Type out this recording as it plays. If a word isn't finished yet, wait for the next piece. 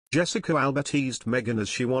Jessica Alba teased Meghan as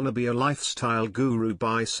she wanna be a lifestyle guru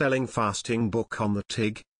by selling fasting book on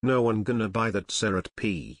TheTig. No one gonna buy that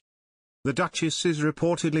TheTig. The Duchess is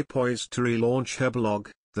reportedly poised to relaunch her blog,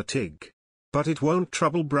 TheTig. But it won't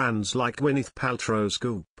trouble brands like Gwyneth Paltrow's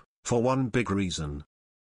Goop, for one big reason.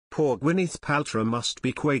 Poor Gwyneth Paltrow must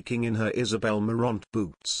be quaking in her Isabel Marant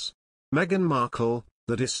boots. Meghan Markle,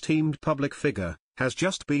 that esteemed public figure, has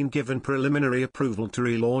just been given preliminary approval to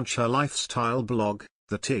relaunch her lifestyle blog,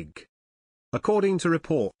 TheTig. According to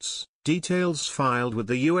reports, details filed with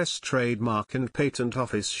the U.S. Trademark and Patent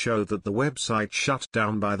Office show that the website shut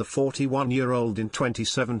down by the 41-year-old in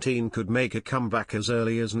 2017 could make a comeback as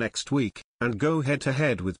early as next week, and go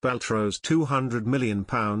head-to-head with Paltrow's £200 million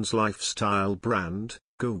lifestyle brand,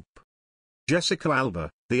 Goop. Jessica Alba,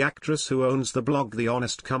 the actress who owns the blog The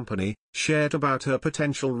Honest Company, shared about her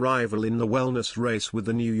potential rival in the wellness race with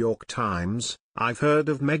the New York Times. "I've heard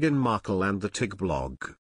of Meghan Markle and the TIG blog.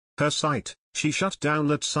 Her site, she shut down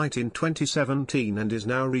that site in 2017 and is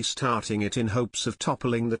now restarting it in hopes of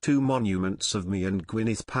toppling the two monuments of me and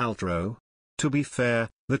Gwyneth Paltrow. To be fair,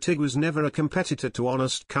 the TIG was never a competitor to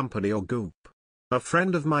Honest Company or Goop. A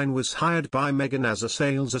friend of mine was hired by Meghan as a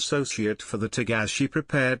sales associate for the TIG as she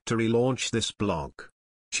prepared to relaunch this blog.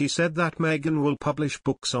 She said that Meghan will publish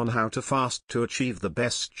books on how to fast to achieve the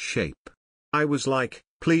best shape. I was like,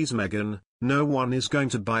 please Meghan, no one is going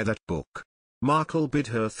to buy that book." Markle bid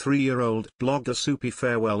her 3-year-old blog a soupy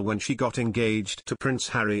farewell when she got engaged to Prince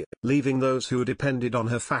Harry, leaving those who depended on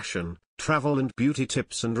her fashion, travel and beauty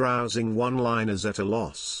tips and rousing one-liners at a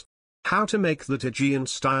loss. How to make the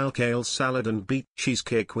Fijian-style kale salad and beet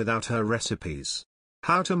cheesecake without her recipes.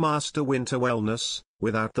 How to master winter wellness,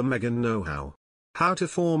 without the Meghan know-how. How to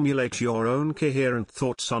formulate your own coherent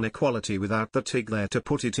thoughts on equality without the TIG there to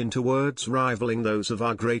put it into words rivaling those of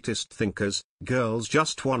our greatest thinkers. Girls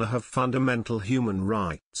just wanna have fundamental human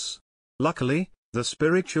rights. Luckily, the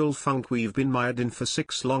spiritual funk we've been mired in for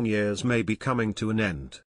 6 long years may be coming to an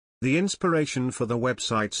end. The inspiration for the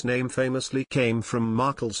website's name famously came from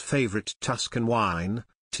Markle's favorite Tuscan wine,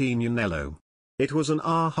 Tignanello. "It was an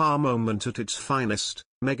aha moment at its finest,"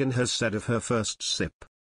 Meghan has said of her first sip.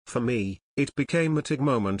 "For me, it became a TIG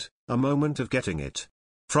moment, a moment of getting it.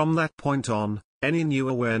 From that point on, any new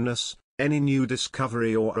awareness, any new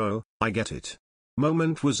discovery or oh, I get it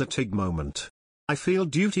moment was a TIG moment. I feel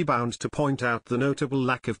duty-bound to point out the notable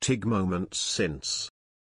lack of TIG moments since."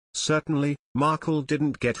 Certainly, Markle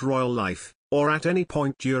didn't get royal life, or at any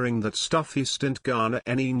point during that stuffy stint garner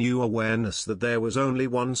any new awareness that there was only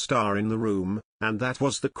one star in the room, and that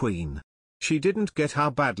was the Queen. She didn't get how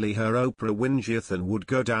badly her Oprah Winfrey would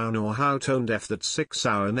go down or how tone-deaf that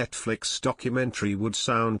 6-hour Netflix documentary would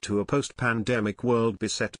sound to a post-pandemic world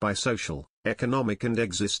beset by social, economic and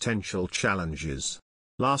existential challenges.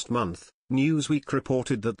 Last month, Newsweek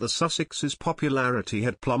reported that the Sussexes' popularity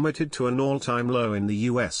had plummeted to an all-time low in the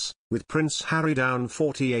US, with Prince Harry down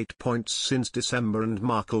 48 points since December and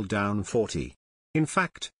Markle down 40. In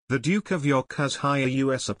fact, the Duke of York has higher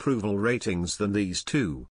US approval ratings than these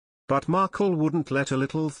two. But Markle wouldn't let a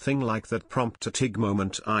little thing like that prompt a TIG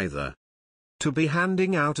moment either. To be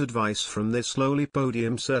handing out advice from this lowly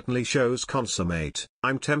podium certainly shows consummate,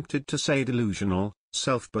 I'm tempted to say delusional,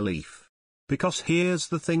 self-belief. Because here's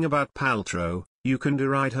the thing about Paltrow, you can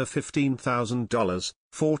deride her $15,000,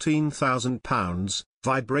 £14,000,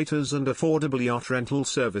 vibrators and affordable yacht rental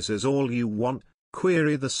services all you want,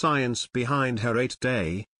 query the science behind her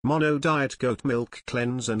 8-day, mono-diet goat milk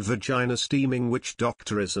cleanse and vagina steaming witch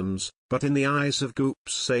doctorisms, but in the eyes of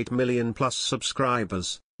Goop's 8 million-plus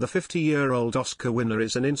subscribers, the 50-year-old Oscar winner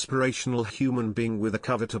is an inspirational human being with a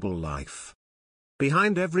covetable life.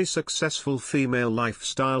 Behind every successful female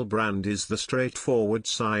lifestyle brand is the straightforward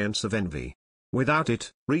science of envy. Without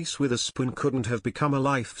it, Reese Witherspoon couldn't have become a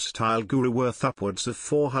lifestyle guru worth upwards of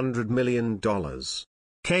 $400 million.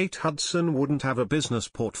 Kate Hudson wouldn't have a business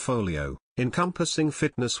portfolio, encompassing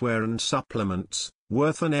fitness wear and supplements,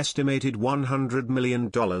 worth an estimated $100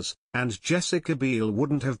 million, and Jessica Biel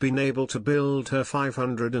wouldn't have been able to build her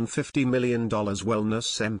 $550 million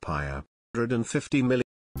wellness empire. $150 million.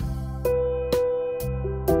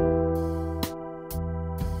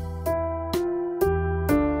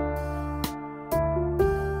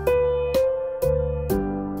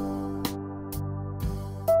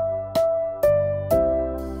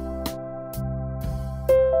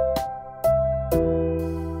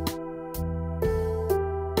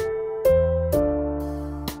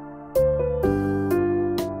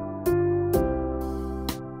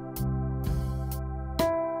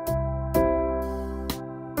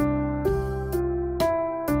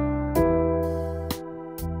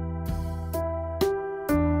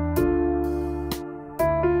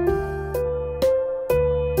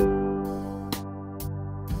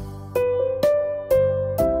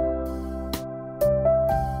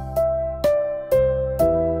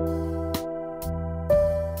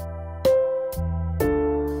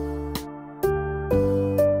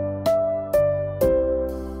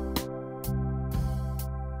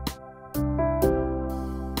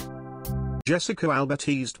 Jessica Alba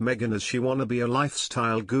teased Meghan as she wanna be a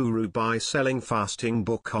lifestyle guru by selling fasting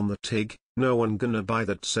book on the TIG, no one gonna buy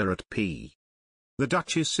that TheTig. The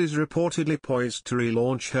Duchess is reportedly poised to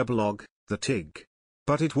relaunch her blog, TheTig.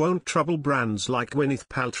 But it won't trouble brands like Gwyneth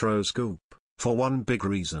Paltrow's Goop, for one big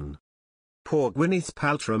reason. Poor Gwyneth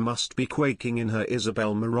Paltrow must be quaking in her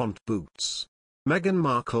Isabel Marant boots. Meghan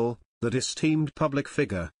Markle, that esteemed public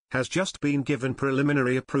figure, has just been given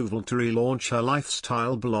preliminary approval to relaunch her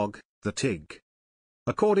lifestyle blog, TheTig.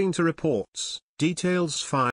 According to reports, details filed